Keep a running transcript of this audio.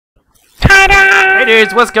Hey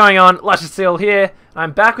dudes, what's going on? Lazarus here.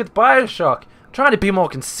 I'm back with Bioshock. I'm trying to be more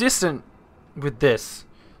consistent with this.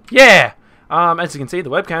 Yeah! As you can see, the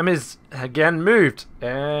webcam is again moved.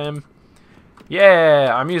 Yeah,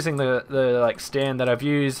 I'm using the like stand that I've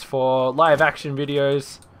used for live action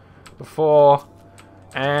videos before,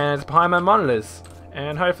 and it's behind my monitors.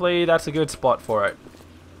 And hopefully that's a good spot for it.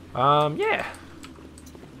 Yeah.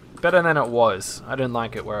 Better than it was. I didn't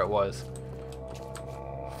like it where it was.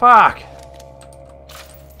 Fuck!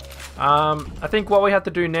 I think what we have to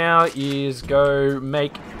do now is go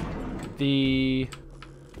make the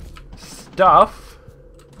stuff,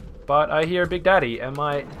 but I hear Big Daddy and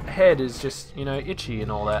my head is just, you know, itchy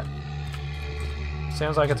and all that.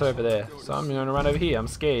 Sounds like it's over there, so I'm gonna run over here. I'm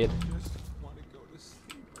scared.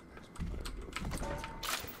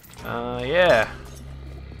 Yeah.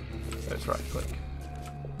 That's right click.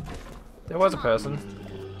 There was a person.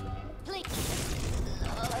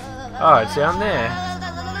 Oh, it's down there.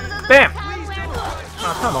 Bam!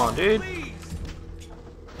 Oh, come on, dude.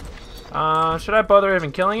 Should I bother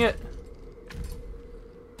even killing it?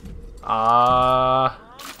 I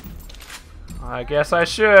guess I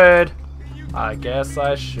should. I guess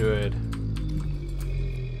I should.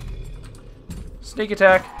 Sneak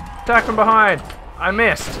attack. Attack from behind. I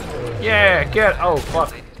missed. Yeah, get. Oh,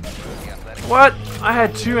 fuck. What? I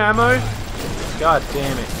had 2 ammo? God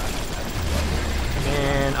damn it.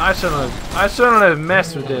 Man, I shouldn't have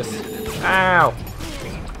messed with this. Ow.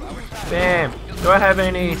 Bam. Do I have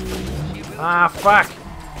any? Ah, fuck.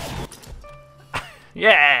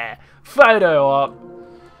 Yeah. Photo op.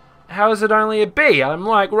 How is it only a B? I'm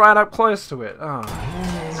like right up close to it. Oh.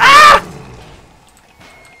 Ah!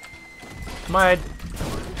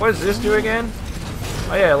 What does this do again?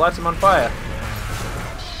 Oh yeah, it lights him on fire.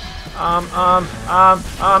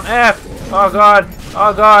 F. Oh god.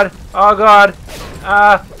 Oh god. Oh god.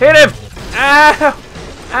 Hit him! Ow!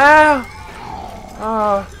 Ow!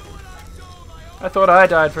 Oh. I thought I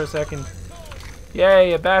died for a second.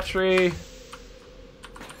 Yay, a battery.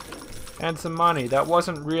 And some money. That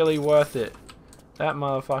wasn't really worth it. That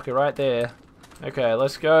motherfucker right there. Okay,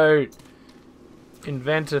 let's go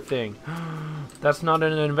invent a thing. That's not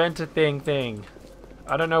an invent a thing.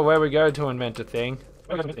 I don't know where we go to invent a thing.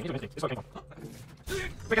 Oh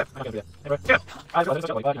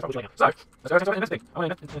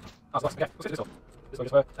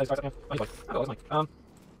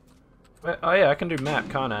yeah, I can do map,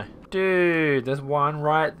 can't I? Dude, there's one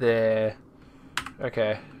right there.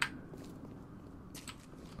 Okay.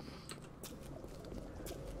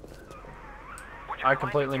 I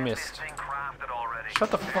completely missed.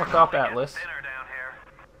 Shut the fuck up, Atlas.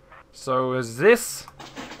 So is this?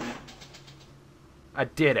 I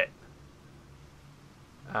did it.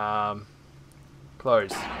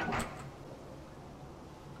 Close.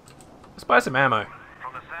 Let's buy some ammo.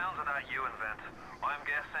 From the sounds of that you invent, I'm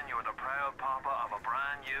guessing you're the proud papa of a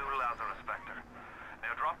brand new Lazarus Vector.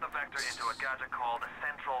 Now drop the Vector into a gadget called the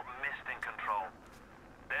Central Misting Control.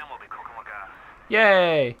 Then we'll be cooking with gas.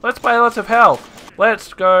 Yay! Let's buy lots of health.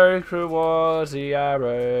 Let's go towards the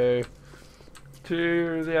arrow.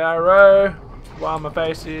 To the arrow. While my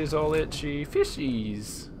face is all itchy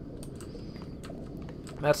fishies.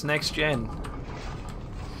 That's next gen.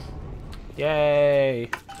 Yay!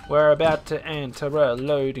 We're about to enter a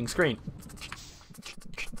loading screen.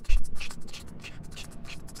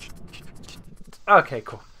 Okay,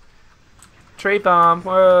 cool. Tree bomb.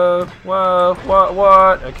 Whoa, whoa,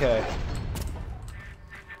 what? Okay.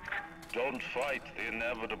 Don't fight the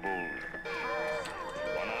inevitable.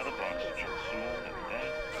 One out of oxygen soon and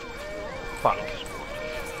then. Fuck.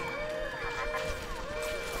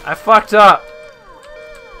 I fucked up.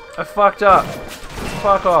 I fucked up.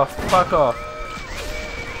 Fuck off. Fuck off.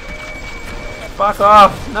 Fuck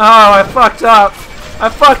off. No, I fucked up. I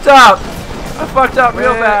fucked up. I fucked up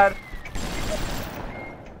real bad.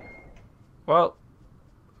 Well,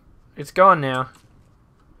 it's gone now.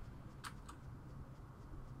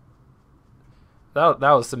 That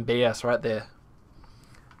was some BS right there.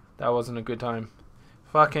 That wasn't a good time.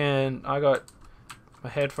 Fucking, I got my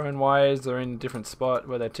headphone wires are in a different spot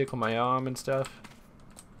where they tickle my arm and stuff.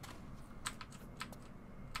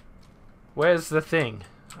 Where's the thing?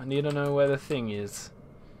 I need to know where the thing is.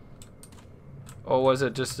 Or was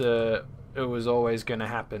it just a, it was always gonna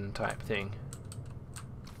happen type thing?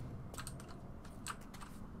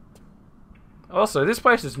 Also, this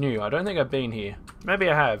place is new. I don't think I've been here. Maybe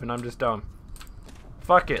I have and I'm just dumb.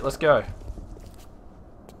 Fuck it, let's go.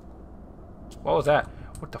 What was that?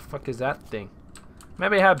 What the fuck is that thing?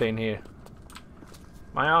 Maybe I have been here.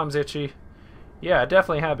 My arm's itchy. Yeah, I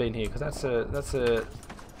definitely have been here because that's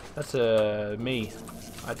me.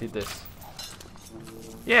 I did this.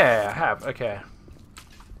 Yeah, I have. Okay.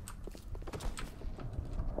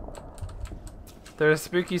 There are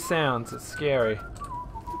spooky sounds. It's scary.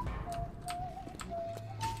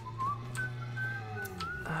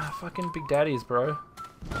 Ah, fucking Big Daddies, bro.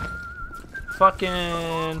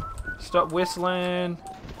 Fucking... Stop whistling.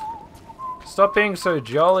 Stop being so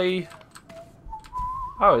jolly.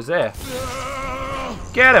 Oh, he's there.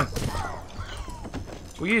 Get him!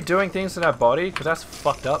 Were you doing things to that body? Because that's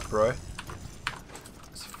fucked up, bro.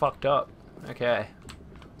 It's fucked up. Okay.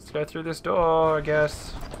 Let's go through this door, I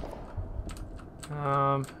guess.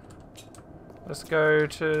 Let's go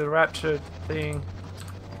to the rapture thing.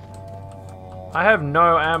 I have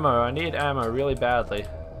no ammo. I need ammo really badly.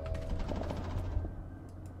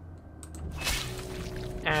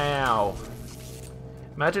 Ow.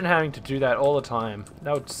 Imagine having to do that all the time.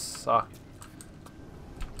 That would suck.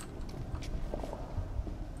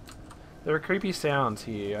 There are creepy sounds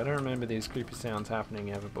here. I don't remember these creepy sounds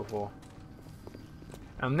happening ever before.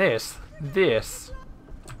 And this,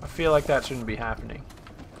 I feel like that shouldn't be happening.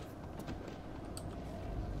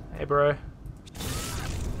 Hey, bro.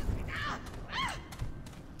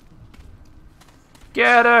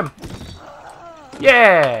 Get him!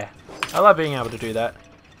 Yeah! I love being able to do that.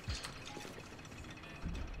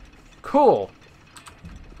 Cool.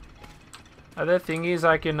 Are there thingies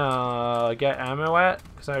I can get ammo at?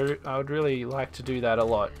 Because I would really like to do that a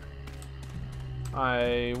lot.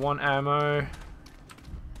 I want ammo.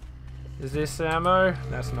 Is this ammo?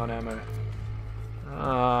 That's not ammo.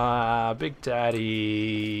 Ah, Big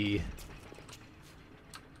Daddy.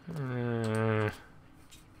 Ammo!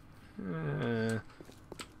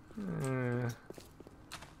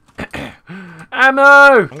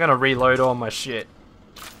 I'm gonna reload all my shit.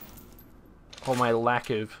 All my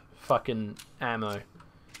lack of fucking ammo.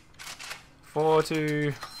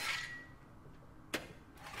 4-2.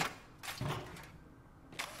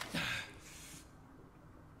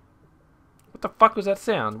 What the fuck was that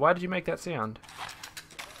sound? Why did you make that sound?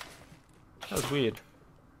 That was weird.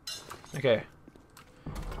 Okay.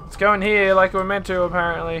 Let's go in here like we're meant to,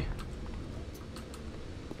 apparently.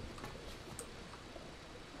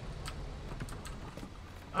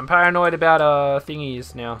 I'm paranoid about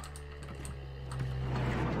thingies now.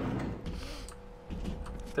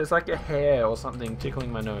 There's like a hair or something tickling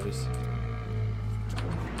my nose.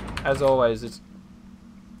 As always, it's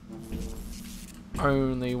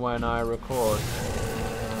only when I record.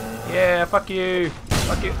 Yeah, fuck you.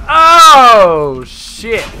 Fuck you. Oh,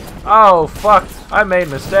 shit. Oh, fuck. I made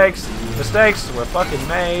mistakes. Mistakes were fucking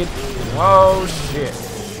made. Oh, shit.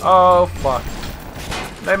 Oh, fuck.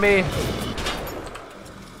 Let me...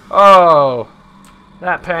 Oh.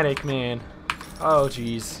 That panic, man. Oh,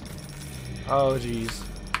 jeez. Oh, jeez.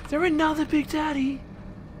 Is there another Big Daddy?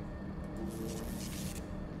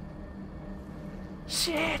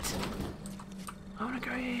 Shit. I wanna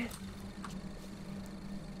go here.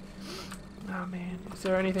 Oh man, is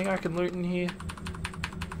there anything I can loot in here?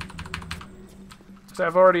 So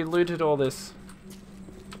I've already looted all this.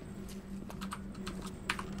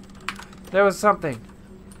 There was something.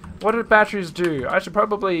 What did batteries do? I should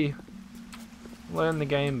probably learn the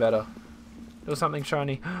game better. There was something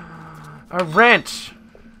shiny. A wrench!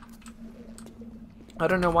 I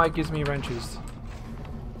don't know why it gives me wrenches.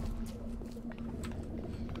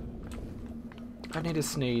 I need to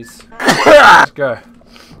sneeze. Let's go.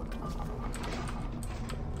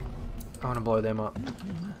 I want to blow them up.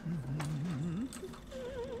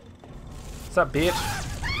 What's up, bitch?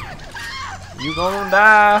 You gonna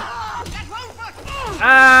die?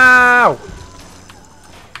 Ow!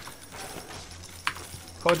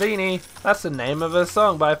 Cordini. That's the name of a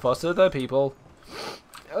song by Foster the People.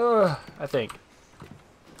 I think.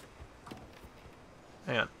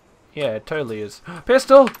 Hang on. Yeah, it totally is.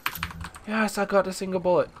 Pistol! Yes, I got a single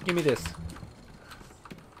bullet. Give me this. Is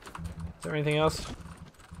there anything else?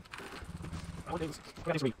 Okay,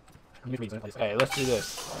 let's do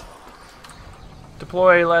this.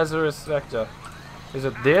 Deploy Lazarus Vector. Is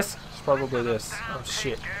it this? It's probably this. Oh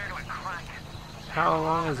shit. How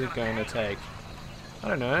long is it going to take? I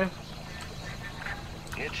don't know.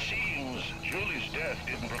 It seems Julie's death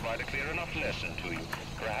didn't provide a clear enough lesson to you.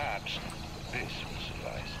 Perhaps this will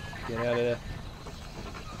suffice. Get out of there.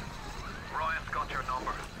 Ryan's got your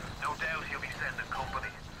number. No doubt he'll be sending company.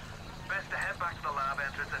 Best to head back to the lab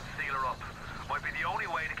entrance and seal her up. Might be the only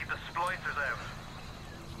way to keep the splicers out.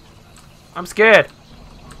 I'm scared.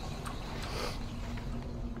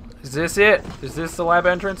 Is this it? Is this the lab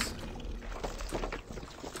entrance?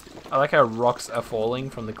 I like how rocks are falling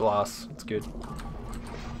from the glass. It's good.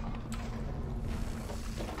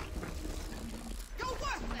 You're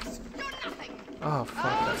worthless. You're nothing. Oh, Oh fuck,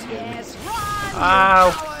 that scared me. Yes, run,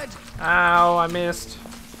 Ow! coward! Ow, I missed.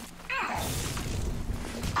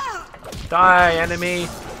 Die, enemy!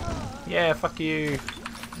 Yeah, fuck you.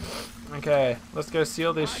 Okay, let's go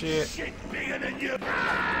seal this shit.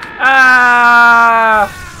 Ah!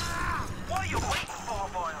 What are you waiting for,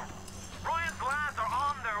 Boyle? Ryan's lads are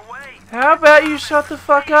on their way. How about you shut the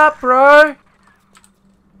fuck up, bro?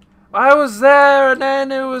 I was there and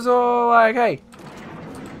then it was all like, hey,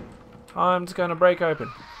 I'm just gonna break open.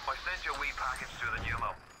 I sent you a wee package through the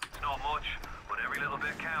pneumo. It's not much, but every little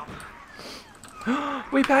bit counts.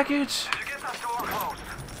 We package! Did you get that door closed?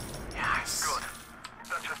 Yes. Good.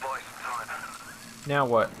 That should buy some time. Now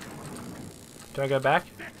what? Do I go back?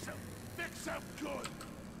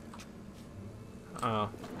 Oh.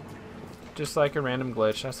 Just like a random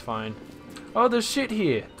glitch, that's fine. Oh, there's shit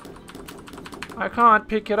here. I can't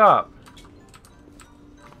pick it up.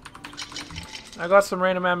 I got some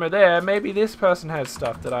random ammo there. Maybe this person has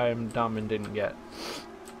stuff that I am dumb and didn't get.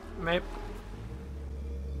 Maybe.